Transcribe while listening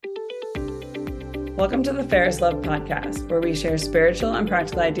Welcome to the Ferris Love Podcast, where we share spiritual and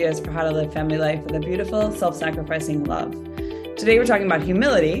practical ideas for how to live family life with a beautiful, self-sacrificing love. Today, we're talking about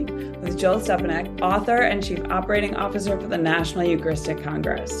humility with Joel Stepanek, author and Chief Operating Officer for the National Eucharistic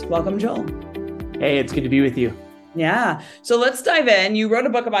Congress. Welcome, Joel. Hey, it's good to be with you. Yeah. So let's dive in. You wrote a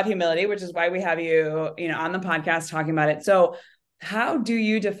book about humility, which is why we have you, on the podcast talking about it. So how do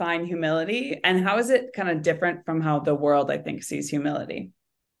you define humility, and how is it kind of different from how the world, I think, sees humility?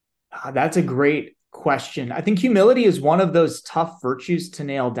 That's a great question. I think humility is one of those tough virtues to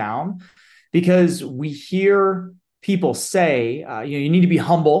nail down because we hear people say, you need to be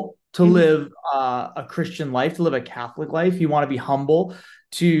humble to live a Christian life, to live a Catholic life. You want to be humble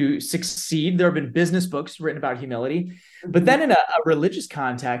to succeed. There have been business books written about humility. But then in a religious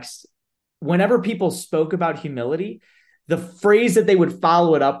context, whenever people spoke about humility, the phrase that they would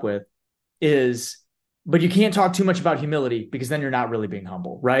follow it up with is, but you can't talk too much about humility because then you're not really being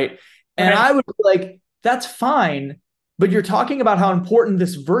humble, right? And I would be like, that's fine, but you're talking about how important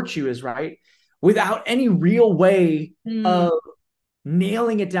this virtue is, right? Without any real way of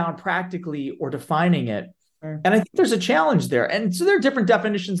nailing it down practically or defining it. And I think there's a challenge there. And so there are different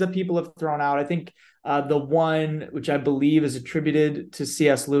definitions that people have thrown out. I think the one which I believe is attributed to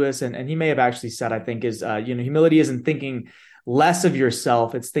C.S. Lewis, and he may have actually said, I think, is, humility isn't thinking less of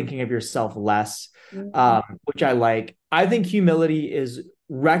yourself, it's thinking of yourself less. Which I like. I think humility is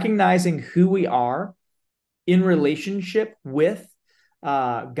recognizing who we are in relationship with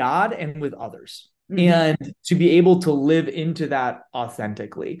God and with others, and to be able to live into that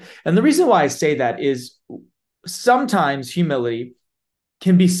authentically. And the reason why I say that is sometimes humility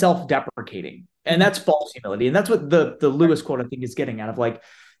can be self-deprecating, and that's false humility. And that's what the Lewis quote, I think, is getting at, of like,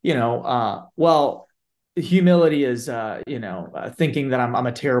 humility is thinking that I'm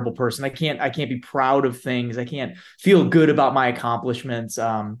a terrible person. I can't be proud of things. I can't feel good about my accomplishments.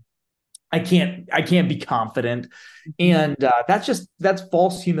 I can't be confident. And that's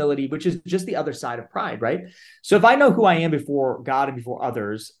false humility, which is just the other side of pride, right? So if I know who I am before God and before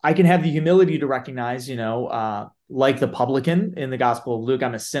others, I can have the humility to recognize, like the publican in the Gospel of Luke,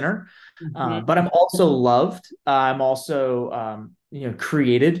 I'm a sinner, but I'm also loved. I'm also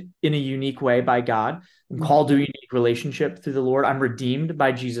created in a unique way by God. I'm called to a unique relationship through the Lord. I'm redeemed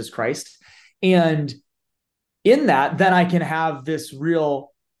by Jesus Christ. And in that, then I can have this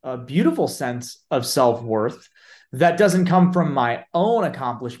real beautiful sense of self-worth that doesn't come from my own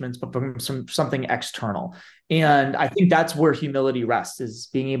accomplishments, but from something external. And I think that's where humility rests, is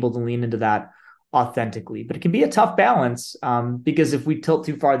being able to lean into that authentically. But it can be a tough balance because if we tilt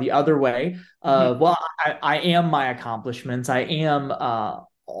too far the other way, I am my accomplishments, I am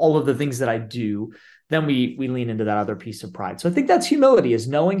all of the things that I do, then we lean into that other piece of pride. So I think that's humility, is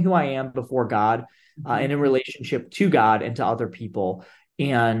knowing who I am before God and in relationship to God and to other people.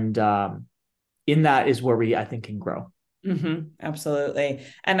 And in that is where I think, can grow. Absolutely.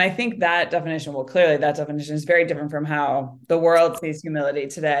 And I think that definition is very different from how the world sees humility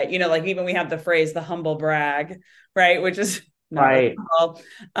today. Like even we have the phrase, the humble brag, right? Which is not right.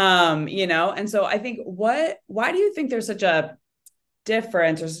 And so I think why do you think there's such a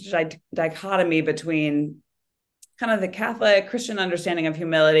difference or such a dichotomy between kind of the Catholic Christian understanding of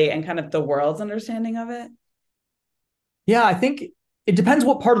humility and kind of the world's understanding of it? Yeah, I think it depends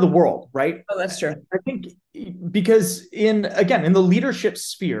what part of the world, right? Oh, that's true. I think because in the leadership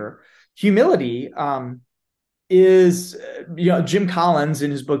sphere, humility is, Jim Collins in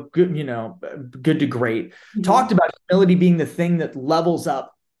his book, Good to Great, talked about humility being the thing that levels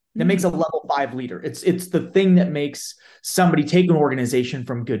up, that makes a level 5 leader. It's the thing that makes somebody take an organization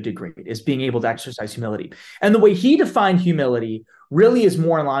from good to great, is being able to exercise humility. And the way he defined humility really is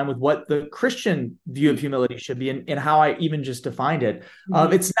more in line with what the Christian view of humility should be, and how I even just defined it.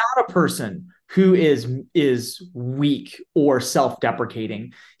 It's not a person who is weak or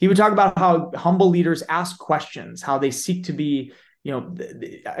self-deprecating. He would talk about how humble leaders ask questions, how they seek to be,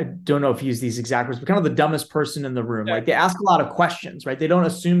 I don't know if he used these exact words, but kind of the dumbest person in the room. Like, they ask a lot of questions, right? They don't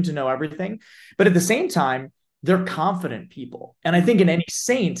assume to know everything, but at the same time, they're confident people. And I think in any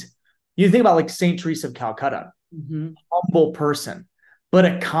saint, you think about like Saint Teresa of Calcutta, humble person, but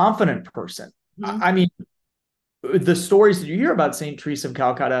a confident person. I mean, the stories that you hear about Saint Teresa of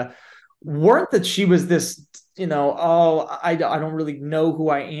Calcutta weren't that she was this, I don't really know who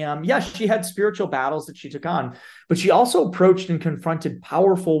I am. Yes, she had spiritual battles that she took on, but she also approached and confronted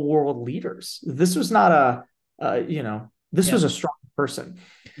powerful world leaders. This was not was a strong person.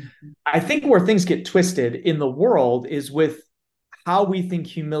 I think where things get twisted in the world is with how we think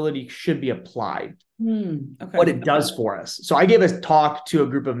humility should be applied, what it does for us. So I gave a talk to a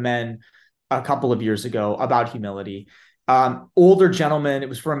group of men a couple of years ago about humility. older gentlemen. It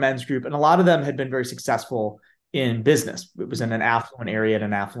was for a men's group, and a lot of them had been very successful in business. It was in an affluent area in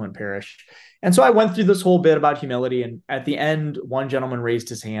an affluent parish. And so I went through this whole bit about humility. And at the end, one gentleman raised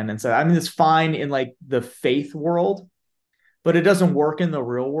his hand and said, I mean, it's fine in like the faith world, but it doesn't work in the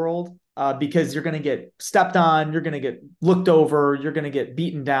real world because you're going to get stepped on, you're going to get looked over, you're going to get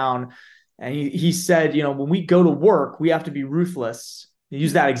beaten down. And he said, you know, when we go to work, we have to be ruthless. He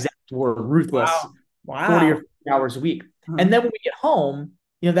used that exact word, ruthless, wow. 40 or 50 hours a week. And then when we get home,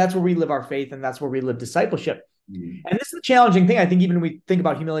 you know, that's where we live our faith and that's where we live discipleship. And this is the challenging thing, I think, even when we think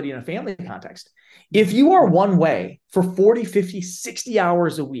about humility in a family context. If you are one way for 40, 50, 60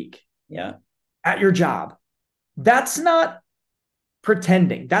 hours a week at your job, that's not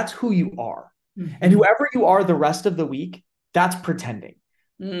pretending. That's who you are. And whoever you are the rest of the week, that's pretending.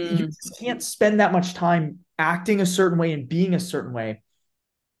 You just can't spend that much time acting a certain way and being a certain way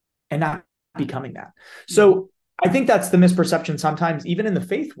and not becoming that. So I think that's the misperception sometimes, even in the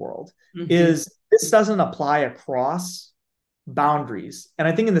faith world, is this doesn't apply across boundaries. And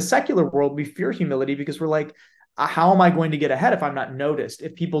I think in the secular world, we fear humility because we're like, how am I going to get ahead if I'm not noticed,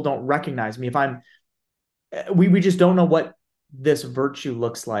 if people don't recognize me, we just don't know what this virtue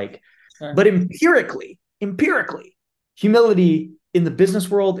looks like. Sure. But empirically, humility in the business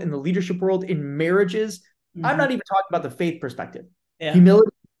world, in the leadership world, in marriages, I'm not even talking about the faith perspective.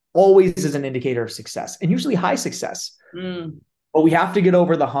 Humility always is an indicator of success, and usually high success. But we have to get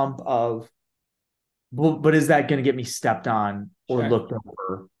over the hump of, but is that going to get me stepped on or looked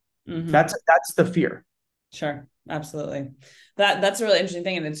over? That's the fear. Sure, absolutely. That's a really interesting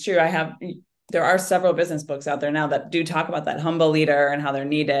thing, and it's true. There are several business books out there now that do talk about that humble leader and how they're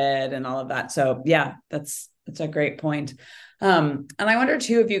needed and all of that. So yeah, that's a great point. And I wonder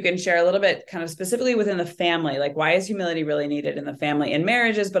too, if you can share a little bit kind of specifically within the family, like why is humility really needed in the family, in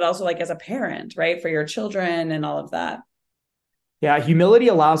marriages, but also like as a parent, right? For your children and all of that. Yeah, humility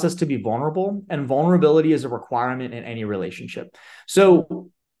allows us to be vulnerable, and vulnerability is a requirement in any relationship. So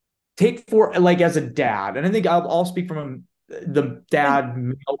take for like as a dad, and I think I'll speak from the dad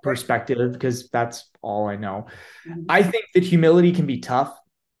male perspective because that's all I know. I think that humility can be tough,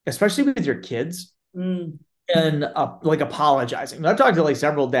 especially with your kids. And like apologizing. I've talked to like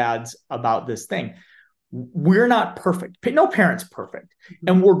several dads about this thing. We're not perfect. No parent's perfect.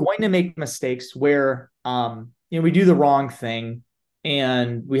 And we're going to make mistakes where, we do the wrong thing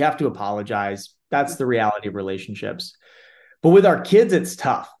and we have to apologize. That's the reality of relationships. But with our kids, it's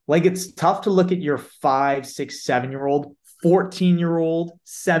tough. Like it's tough to look at your 5, 6, 7-year-old, 14-year-old,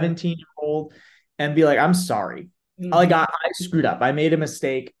 17-year-old and be like, I'm sorry. Like I screwed up. I made a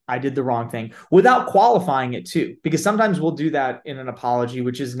mistake. I did the wrong thing without qualifying it too, because sometimes we'll do that in an apology,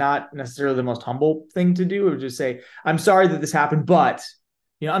 which is not necessarily the most humble thing to do. Or just say, I'm sorry that this happened, but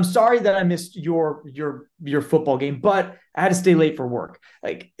I'm sorry that I missed your football game, but I had to stay late for work.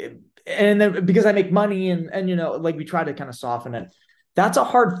 Like, and then because I make money and like we try to kind of soften it. That's a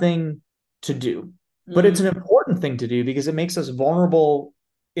hard thing to do, but it's an important thing to do because it makes us vulnerable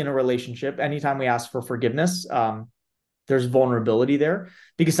in a relationship. Anytime we ask for forgiveness, there's vulnerability there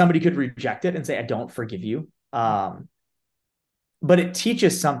because somebody could reject it and say, I don't forgive you. But it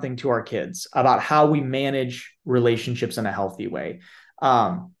teaches something to our kids about how we manage relationships in a healthy way.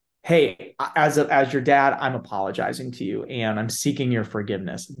 Hey, as your dad, I'm apologizing to you and I'm seeking your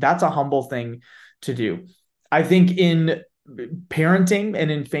forgiveness. That's a humble thing to do. I think in parenting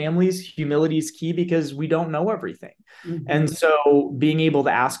and in families, humility is key because we don't know everything. And so being able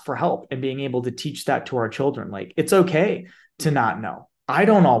to ask for help and being able to teach that to our children, like it's okay to not know. I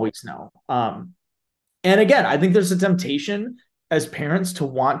don't always know. And again, I think there's a temptation as parents to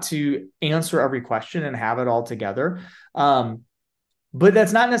want to answer every question and have it all together. But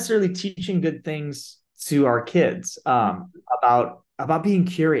that's not necessarily teaching good things to our kids about being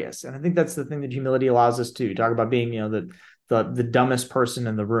curious. And I think that's the thing that humility allows us to talk about being, the dumbest person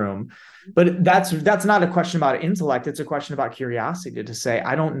in the room. But that's not a question about intellect. It's a question about curiosity to say,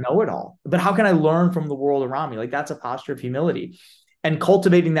 I don't know it all, but how can I learn from the world around me? Like that's a posture of humility, and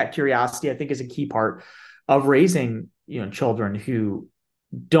cultivating that curiosity, I think, is a key part of raising, children who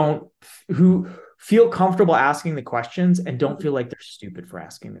feel comfortable asking the questions and don't feel like they're stupid for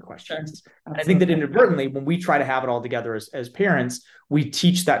asking the questions. Sure. I think that inadvertently, when we try to have it all together as parents, we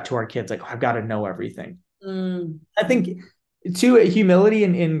teach that to our kids. Like, I've got to know everything. I think too, humility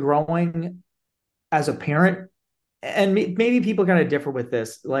in growing as a parent, and maybe people kind of differ with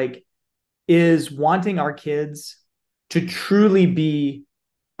this, like, is wanting our kids to truly be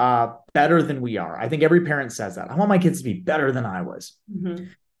better than we are. I think every parent says that. I want my kids to be better than I was.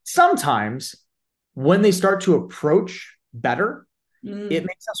 Sometimes when they start to approach better, it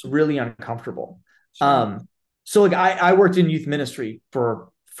makes us really uncomfortable. Sure. So like I worked in youth ministry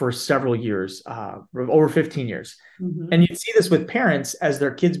for several years, over 15 years. And you'd see this with parents as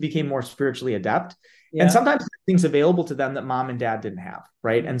their kids became more spiritually adept. Yeah. And sometimes things available to them that mom and dad didn't have,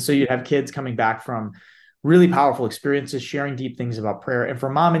 right? And so you'd have kids coming back from really powerful experiences, sharing deep things about prayer. And for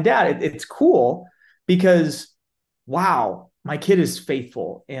mom and dad, it's cool because, wow, my kid is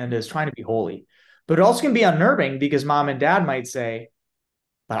faithful and is trying to be holy. But it also can be unnerving because mom and dad might say,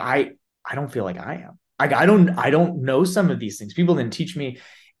 but I don't feel like I am. I don't know some of these things. People didn't teach me.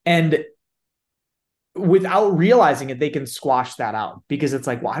 And without realizing it, they can squash that out because it's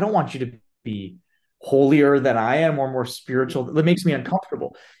like, well, I don't want you to be holier than I am or more spiritual. That makes me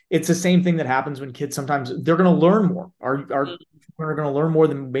uncomfortable. It's the same thing that happens when kids sometimes they're going to learn more. Our children are going to learn more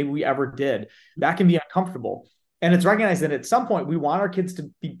than maybe we ever did. That can be uncomfortable. And it's recognized that at some point we want our kids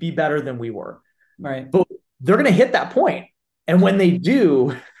to be better than we were. Right. But they're going to hit that point. And when they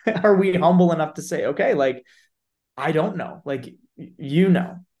do, are we humble enough to say, okay, like, I don't know, like, you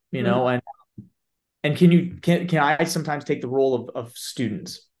know, and can I sometimes take the role of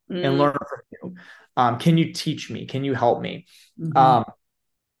students and learn from you? Can you teach me? Can you help me?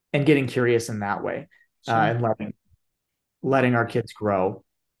 And getting curious in that way, and letting our kids grow,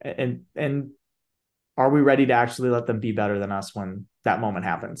 and are we ready to actually let them be better than us when that moment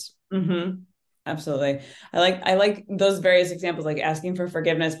happens? Absolutely. I like those various examples, like asking for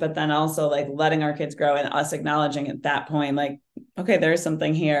forgiveness, but then also like letting our kids grow and us acknowledging at that point, like, okay, there's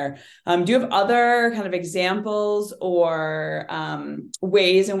something here. Do you have other kind of examples or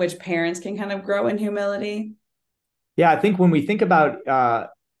ways in which parents can kind of grow in humility? Yeah, I think when we think about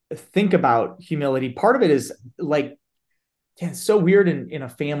humility, part of it is like, it's so weird in a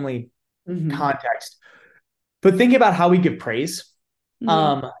family context, but thinking about how we give praise.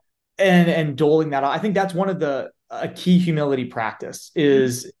 And doling that out. I think that's one of a key humility practice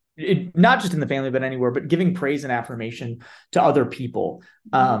is not just in the family, but anywhere, but giving praise and affirmation to other people.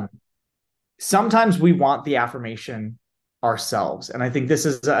 Sometimes we want the affirmation ourselves. And I think this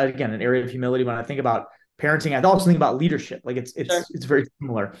is, again, an area of humility. When I think about parenting, I also think about leadership. Like it's very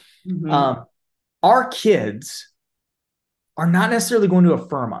similar. Our kids are not necessarily going to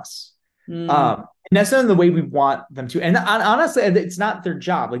affirm us. Necessarily in the way we want them to. And honestly, it's not their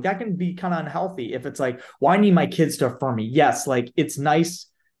job. Like that can be kind of unhealthy if it's like, well, I need my kids to affirm me. Yes, like it's nice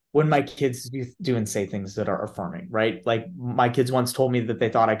when my kids do and say things that are affirming, right? Like my kids once told me that they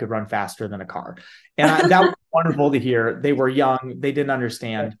thought I could run faster than a car. And that was wonderful to hear. They were young. They didn't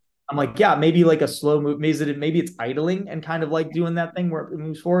understand. I'm like, yeah, maybe like a slow move. Maybe it's idling and kind of like doing that thing where it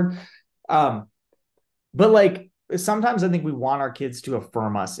moves forward. But like, sometimes I think we want our kids to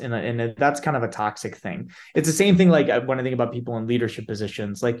affirm us, and that's kind of a toxic thing. It's the same thing. Like when I think about people in leadership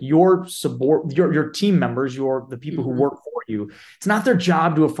positions, like your team members, the people who work for you, it's not their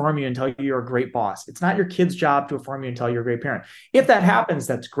job to affirm you and tell you you're a great boss. It's not your kid's job to affirm you and tell you you're a great parent. If that happens,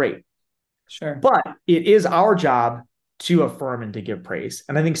 that's great. Sure. But it is our job to affirm and to give praise.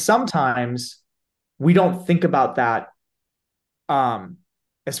 And I think sometimes we don't think about that.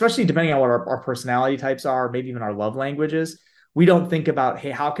 Especially depending on what our personality types are, maybe even our love languages, we don't think about, hey,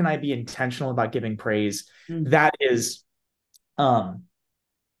 how can I be intentional about giving praise that is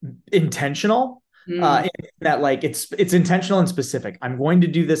intentional, that like it's intentional and specific. I'm going to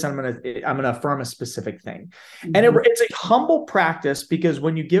do this. I'm going to affirm a specific thing. And it's a humble practice because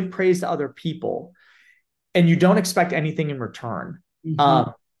when you give praise to other people and you don't expect anything in return,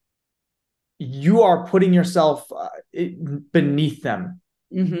 you are putting yourself beneath them.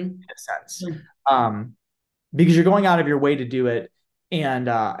 In a sense, because you're going out of your way to do it, and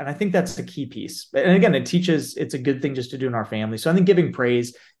I think that's the key piece. And again, it's a good thing just to do in our family. So I think giving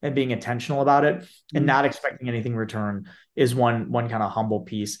praise and being intentional about it and not expecting anything in return is one kind of humble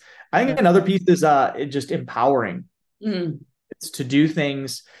piece. I think another piece is just empowering. It's to do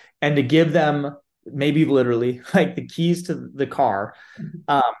things and to give them maybe literally like the keys to the car,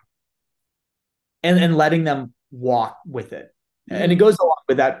 and letting them walk with it. And it goes along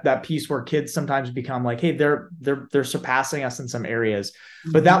with that piece where kids sometimes become like, hey, they're surpassing us in some areas,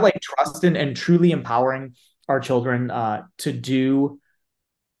 but that like trust and truly empowering our children to do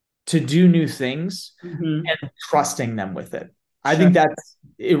new things and trusting them with it. I think that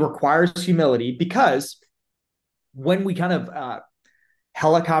it requires humility, because when we kind of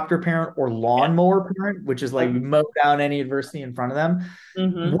helicopter parent or lawnmower parent, which is like we mow down any adversity in front of them,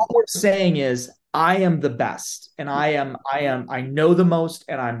 what we're saying is, I am the best, and I know the most,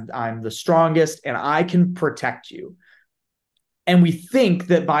 and I'm the strongest, and I can protect you. And we think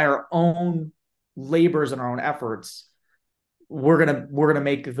that by our own labors and our own efforts, we're gonna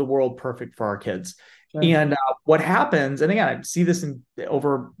make the world perfect for our kids. Sure. And what happens, and again, I see this in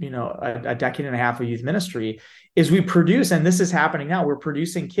over, a decade and a half of youth ministry, is we produce, and this is happening now, we're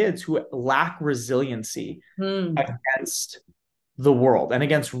producing kids who lack resiliency against the world and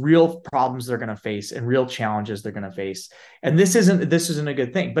against real problems they're going to face and real challenges they're going to face. And this isn't a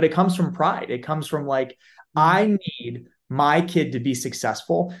good thing, but it comes from pride. It comes from like, I need my kid to be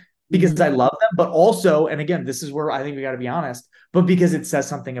successful because I love them, but also, and again, this is where I think we got to be honest, but because it says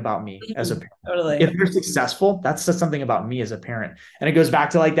something about me as a parent. Totally. If they're successful, that says something about me as a parent. And it goes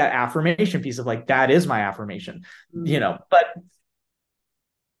back to like that affirmation piece of like, that is my affirmation, but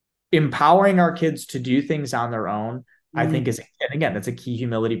empowering our kids to do things on their own, I think and again, it's a key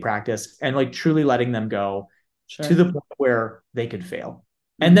humility practice, and like truly letting them go to the point where they could fail.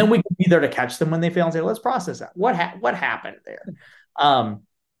 And then we can be there to catch them when they fail and say, let's process that. What happened there?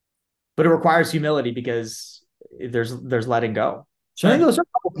 But it requires humility because there's letting go. So I think those are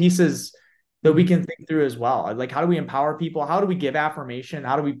a couple pieces that we can think through as well. Like, how do we empower people? How do we give affirmation?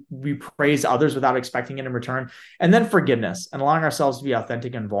 How do we praise others without expecting it in return? And then forgiveness and allowing ourselves to be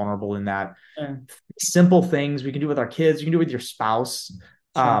authentic and vulnerable in that. Simple things we can do with our kids. You can do with your spouse.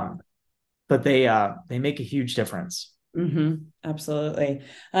 But they make a huge difference. Absolutely.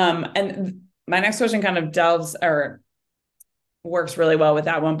 And my next question kind of delves or works really well with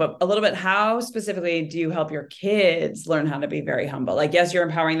that one, but a little bit, how specifically do you help your kids learn how to be very humble? Like, yes, you're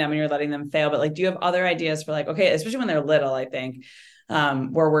empowering them and you're letting them fail, but like, do you have other ideas for like, okay, especially when they're little, I think,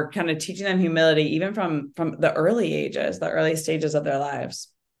 where we're kind of teaching them humility, even from the early ages, the early stages of their lives?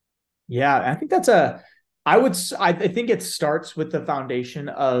 Yeah. I think I think it starts with the foundation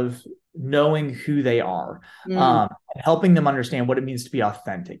of knowing who they are, and helping them understand what it means to be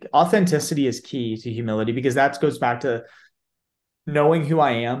authentic. Authenticity is key to humility because that goes back to knowing who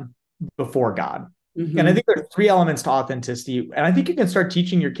I am before God. And I think there are 3 elements to authenticity. And I think you can start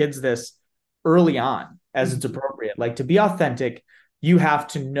teaching your kids this early on as it's appropriate. Like, to be authentic, you have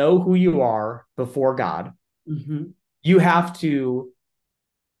to know who you are before God. You have to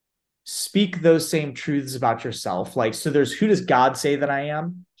speak those same truths about yourself. Like, so there's, who does God say that I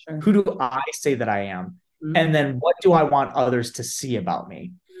am? Who do I say that I am? And then what do I want others to see about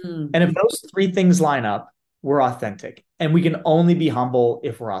me? And if those 3 things line up, we're authentic. And we can only be humble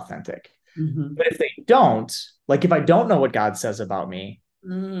if we're authentic. But if they don't, like, if I don't know what God says about me,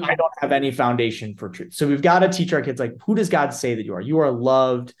 I don't have any foundation for truth. So we've got to teach our kids, like, who does God say that you are? You are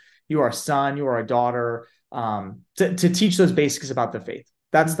loved. You are a son. You are a daughter. To teach those basics about the faith.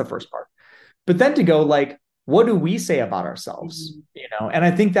 That's the first part. But then to go, like, what do we say about ourselves? And I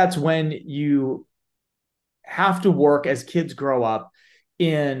think that's when you have to work as kids grow up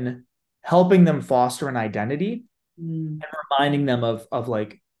in helping them foster an identity and reminding them of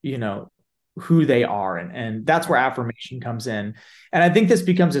like, who they are. And that's where affirmation comes in. And I think this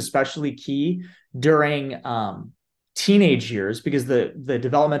becomes especially key during teenage years, because the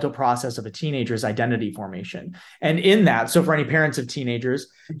developmental process of a teenager is identity formation. And in that, so for any parents of teenagers,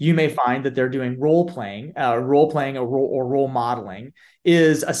 you may find that they're doing role playing or role modeling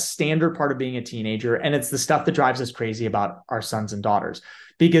is a standard part of being a teenager. And it's the stuff that drives us crazy about our sons and daughters,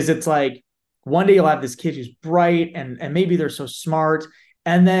 because it's like, one day you'll have this kid who's bright and maybe they're so smart,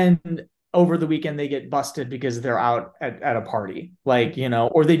 and then over the weekend they get busted because they're out at a party, like,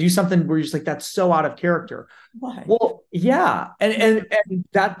 or they do something where you're just like, that's so out of character. Why? Well, yeah. And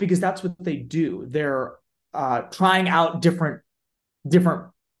that, because that's what they do. They're trying out different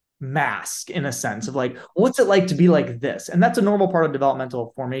masks, in a sense of like, what's it like to be like this? And that's a normal part of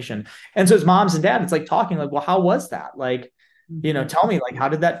developmental formation. And so as moms and dads, it's like talking like, well, how was that? Like, tell me, like, how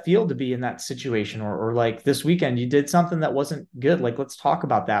did that feel to be in that situation? Or like, this weekend you did something that wasn't good. Like, let's talk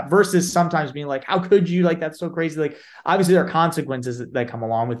about that, versus sometimes being like, how could you, like, that's so crazy. Like, obviously there are consequences that come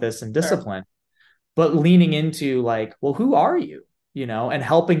along with this and discipline, but leaning into like, well, who are you? And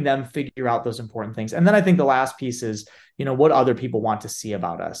helping them figure out those important things. And then I think the last piece is, what other people want to see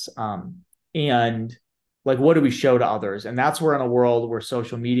about us. And like, what do we show to others? And that's where, in a world where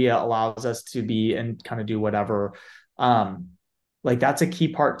social media allows us to be and kind of do whatever, like, that's a key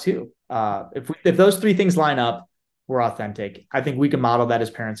part too. If those 3 things line up, we're authentic. I think we can model that as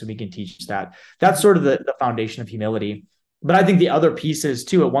parents, and we can teach that. That's sort of the foundation of humility. But I think the other pieces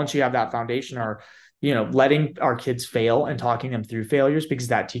too, once you have that foundation, are, letting our kids fail and talking them through failures, because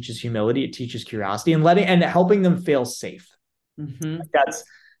that teaches humility. It teaches curiosity, and helping them fail safe.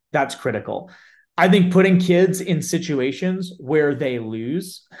 That's critical. I think putting kids in situations where they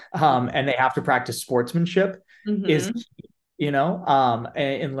lose, and they have to practice sportsmanship is key.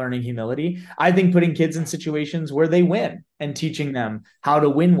 In learning humility. I think putting kids in situations where they win and teaching them how to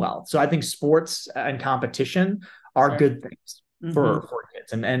win well. So I think sports and competition are good things for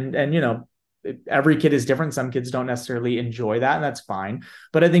kids. And every kid is different. Some kids don't necessarily enjoy that, and that's fine.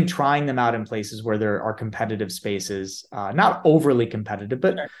 But I think trying them out in places where there are competitive spaces, not overly competitive,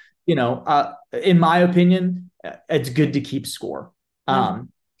 but, Sure. in my opinion, it's good to keep score.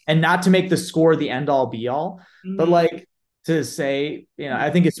 And not to make the score the end all be all, but like to say, I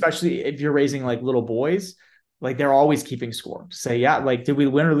think especially if you're raising like little boys, like they're always keeping score. Say, yeah, like, did we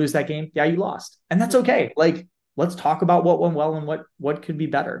win or lose that game? Yeah, you lost. And that's okay. Like, let's talk about what went well and what could be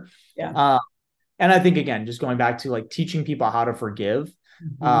better. Yeah. And I think, again, just going back to like teaching people how to forgive,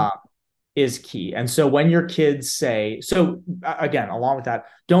 is key. And so when your kids say, so again, along with that,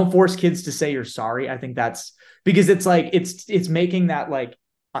 don't force kids to say you're sorry. I think that's because it's like, it's making that like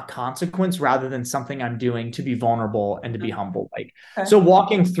a consequence rather than something I'm doing to be vulnerable and to be humble. Like, so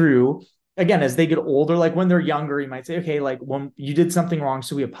walking through, again, as they get older, like when they're younger, you might say, okay, like when you did something wrong,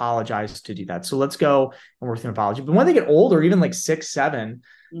 so we apologize to do that. So let's go and work through an apology. But when they get older, even like 6, 7,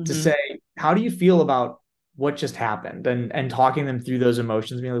 to say, how do you feel about what just happened, and talking them through those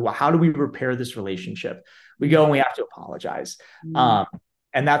emotions, being like, well, how do we repair this relationship? We go and we have to apologize.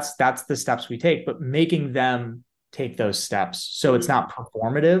 And that's the steps we take, but making them take those steps. So it's not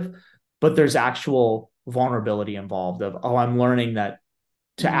performative, but there's actual vulnerability involved of, oh, I'm learning that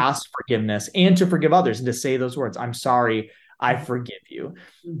to ask forgiveness and to forgive others and to say those words, I'm sorry, I forgive you.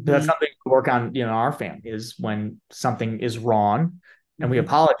 That's something we work on, in our family, is when something is wrong and we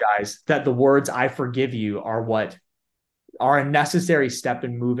apologize, that the words I forgive you are what are a necessary step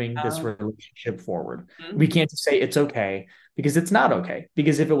in moving this relationship forward. We can't just say it's okay, because it's not okay.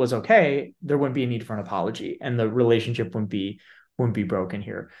 Because if it was okay, there wouldn't be a need for an apology and the relationship wouldn't be broken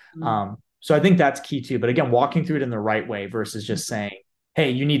here. So I think that's key too. But again, walking through it in the right way versus just saying,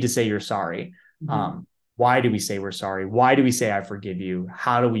 hey, you need to say you're sorry. Why do we say we're sorry? Why do we say I forgive you?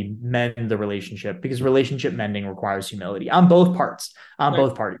 How do we mend the relationship? Because relationship mending requires humility on both parts,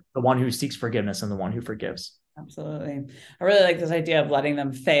 both parties, the one who seeks forgiveness and the one who forgives. Absolutely. I really like this idea of letting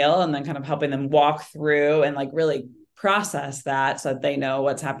them fail and then kind of helping them walk through and like really process that so that they know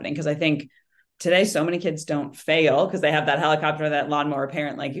what's happening. Because I think today so many kids don't fail because they have that helicopter, that lawnmower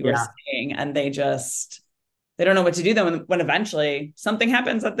parent, like you were saying, and they don't know what to do then when eventually something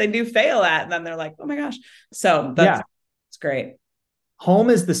happens that they do fail at, and then they're like, oh my gosh. So it's great. Home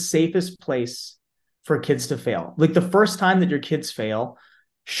is the safest place for kids to fail. Like the first time that your kids fail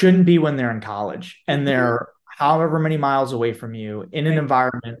shouldn't be when they're in college and they're however many miles away from you in an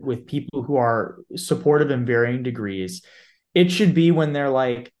environment with people who are supportive in varying degrees. It should be when they're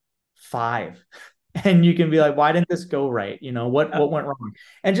like 5 and you can be like, why didn't this go right? What went wrong?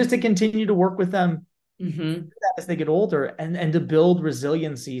 And just to continue to work with them as they get older and to build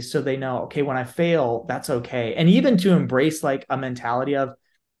resiliency so they know, okay, when I fail, that's okay. And even to embrace like a mentality of,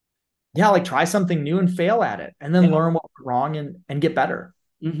 like try something new and fail at it and then learn what went wrong and get better.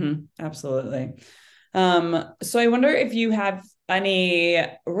 Absolutely. So I wonder if you have any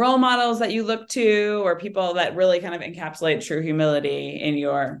role models that you look to or people that really kind of encapsulate true humility in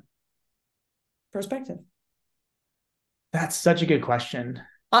your perspective. That's such a good question.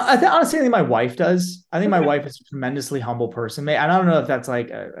 Honestly, I think my wife does. I think my wife is a tremendously humble person. I don't know if that's like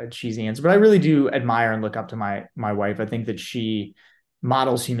a cheesy answer, but I really do admire and look up to my wife. I think that she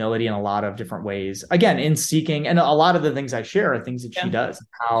models humility in a lot of different ways. Again, in seeking, and a lot of the things I share are things that she does.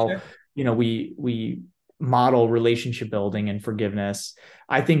 How we model relationship building and forgiveness.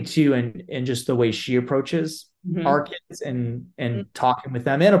 I think too, and just the way she approaches our kids and talking with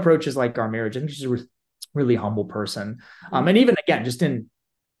them and approaches like our marriage. I think she's a really humble person. And even again, just in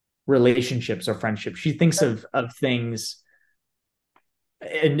relationships or friendships, she thinks of things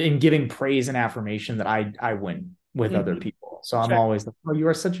and giving praise and affirmation that I win with other people. So I'm always like, oh, you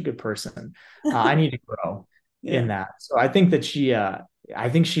are such a good person. I need to grow in that. So I think that I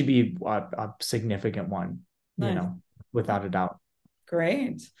think she'd be a significant one, without a doubt.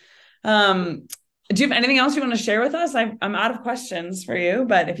 Great. Do you have anything else you want to share with us? I'm out of questions for you,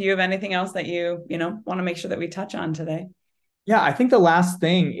 but if you have anything else that you want to make sure that we touch on today. Yeah, I think the last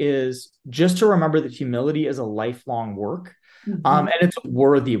thing is just to remember that humility is a lifelong work. And it's a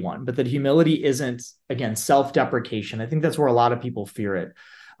worthy one, but that humility isn't, again, self-deprecation. I think that's where a lot of people fear it.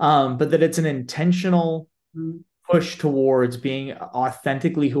 But that it's an intentional push towards being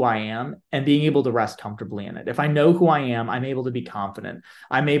authentically who I am and being able to rest comfortably in it. If I know who I am, I'm able to be confident.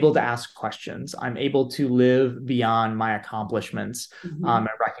 I'm able to ask questions. I'm able to live beyond my accomplishments and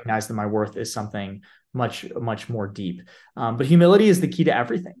recognize that my worth is something much, much more deep. But humility is the key to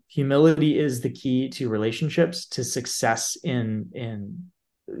everything. Humility is the key to relationships, to success in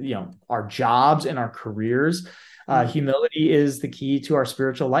our jobs and our careers. Humility is the key to our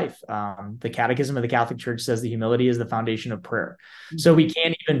spiritual life. The Catechism of the Catholic Church says that humility is the foundation of prayer. So we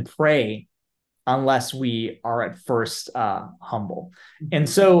can't even pray unless we are at first humble. And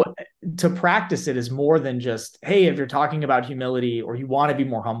so to practice it is more than just, hey, if you're talking about humility or you want to be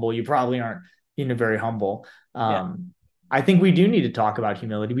more humble, you probably aren't very humble. I think we do need to talk about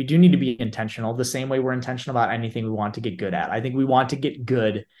humility. We do need to be intentional the same way we're intentional about anything we want to get good at. I think we want to get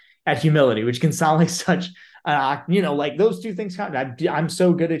good at humility, which can sound like such, like those two things count. I'm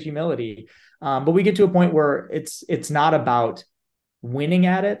so good at humility. But we get to a point where it's not about winning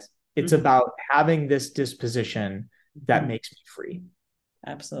at it. It's about having this disposition that makes me free.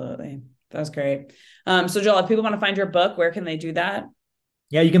 Absolutely. That's great. So Joel, if people want to find your book, where can they do that?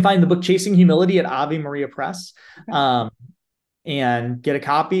 Yeah, you can find the book Chasing Humility at Ave Maria Press. And get a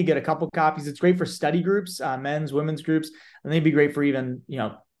copy, get a couple copies. It's great for study groups, men's, women's groups, and they'd be great for even,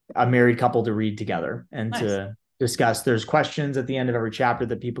 a married couple to read together and to discuss. There's questions at the end of every chapter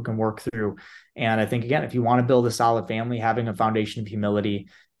that people can work through. And I think, again, if you want to build a solid family, having a foundation of humility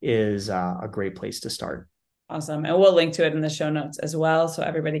is a great place to start. Awesome. And we'll link to it in the show notes as well, so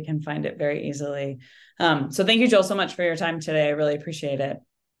everybody can find it very easily. So thank you, Joel, so much for your time today. I really appreciate it.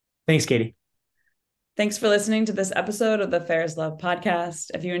 Thanks, Katie. Thanks for listening to this episode of the Fair's Love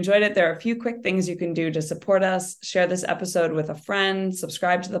podcast. If you enjoyed it, there are a few quick things you can do to support us. Share this episode with a friend,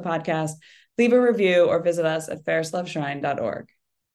 subscribe to the podcast, leave a review, or visit us at fairsloveshrine.org.